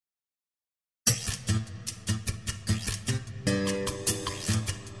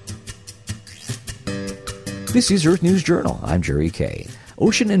This is Earth News Journal. I'm Jerry Kay.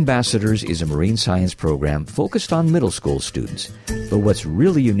 Ocean Ambassadors is a marine science program focused on middle school students. But what's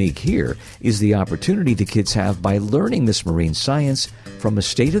really unique here is the opportunity the kids have by learning this marine science from a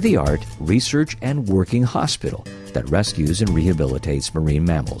state-of-the-art research and working hospital that rescues and rehabilitates marine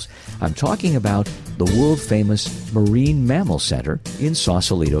mammals. I'm talking about the world-famous Marine Mammal Center in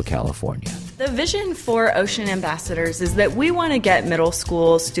Sausalito, California. The vision for Ocean Ambassadors is that we want to get middle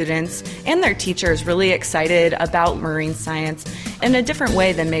school students and their teachers really excited about marine science in a different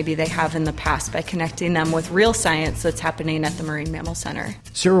way than maybe they have in the past by connecting them with real science that's happening at the Marine Mammal Center.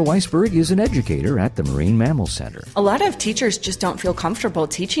 Sarah Weisberg is an educator at the Marine Mammal Center. A lot of teachers just don't feel comfortable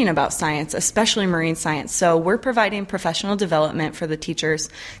teaching about science, especially marine science. So we're providing professional development for the teachers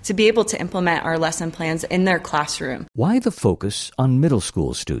to be able to implement our lesson plans in their classroom. Why the focus on middle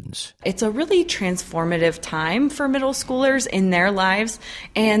school students? It's a really transformative time for middle schoolers in their lives,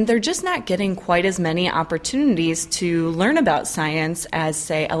 and they're just not getting quite as many opportunities to learn about science as,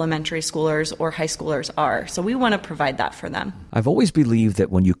 say, elementary schoolers or high schoolers are. So we want to provide that for them. I've always believed that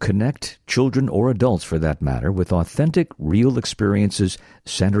when you connect children or adults, for that matter, with authentic, real experiences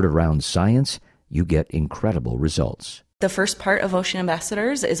centered around science, you get incredible results. The first part of Ocean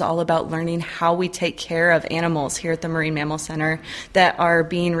Ambassadors is all about learning how we take care of animals here at the Marine Mammal Center that are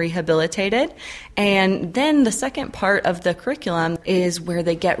being rehabilitated. And then the second part of the curriculum is where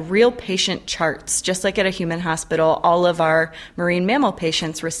they get real patient charts. Just like at a human hospital, all of our marine mammal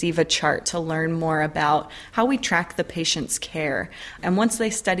patients receive a chart to learn more about how we track the patient's care. And once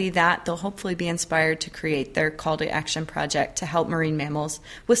they study that, they'll hopefully be inspired to create their call to action project to help marine mammals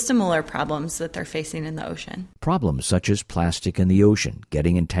with similar problems that they're facing in the ocean. Problems such as plastic in the ocean,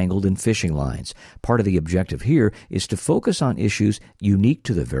 getting entangled in fishing lines. Part of the objective here is to focus on issues unique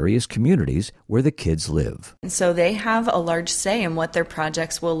to the various communities where the kids live. And so they have a large say in what their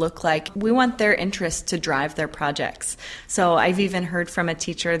projects will look like. We want their interests to drive their projects. So I've even heard from a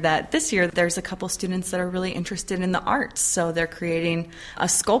teacher that this year there's a couple students that are really interested in the arts. So they're creating a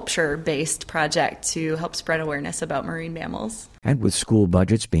sculpture-based project to help spread awareness about marine mammals. And with school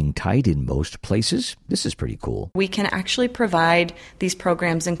budgets being tight in most places, this is pretty cool. We can actually provide these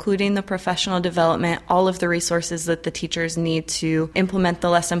programs, including the professional development, all of the resources that the teachers need to implement the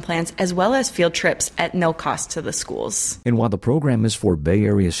lesson plans, as well as field trips at no cost to the schools. And while the program is for Bay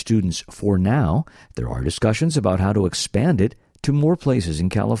Area students for now, there are discussions about how to expand it to more places in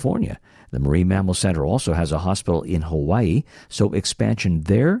California. The Marine Mammal Center also has a hospital in Hawaii, so expansion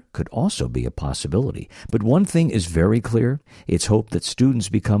there could also be a possibility. But one thing is very clear. It's hoped that students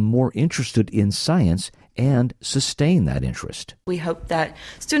become more interested in science and sustain that interest. We hope that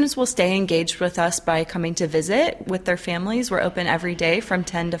students will stay engaged with us by coming to visit with their families. We're open every day from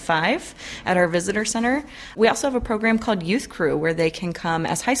 10 to 5 at our visitor center. We also have a program called Youth Crew where they can come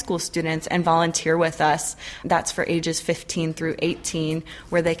as high school students and volunteer with us. That's for ages 15 through 18,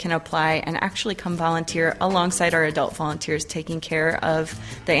 where they can apply and actually come volunteer alongside our adult volunteers, taking care of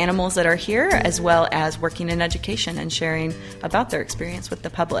the animals that are here, as well as working in education and sharing about their experience with the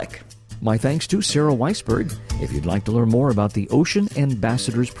public. My thanks to Sarah Weisberg. If you'd like to learn more about the Ocean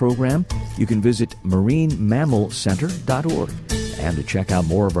Ambassadors program, you can visit marinemammalcenter.org. And to check out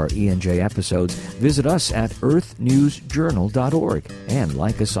more of our ENJ episodes, visit us at earthnewsjournal.org and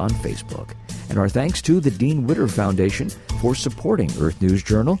like us on Facebook. And our thanks to the Dean Witter Foundation for supporting Earth News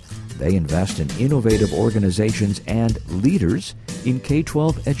Journal. They invest in innovative organizations and leaders in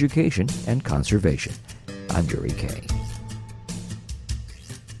K-12 education and conservation. I'm Jerry Kay.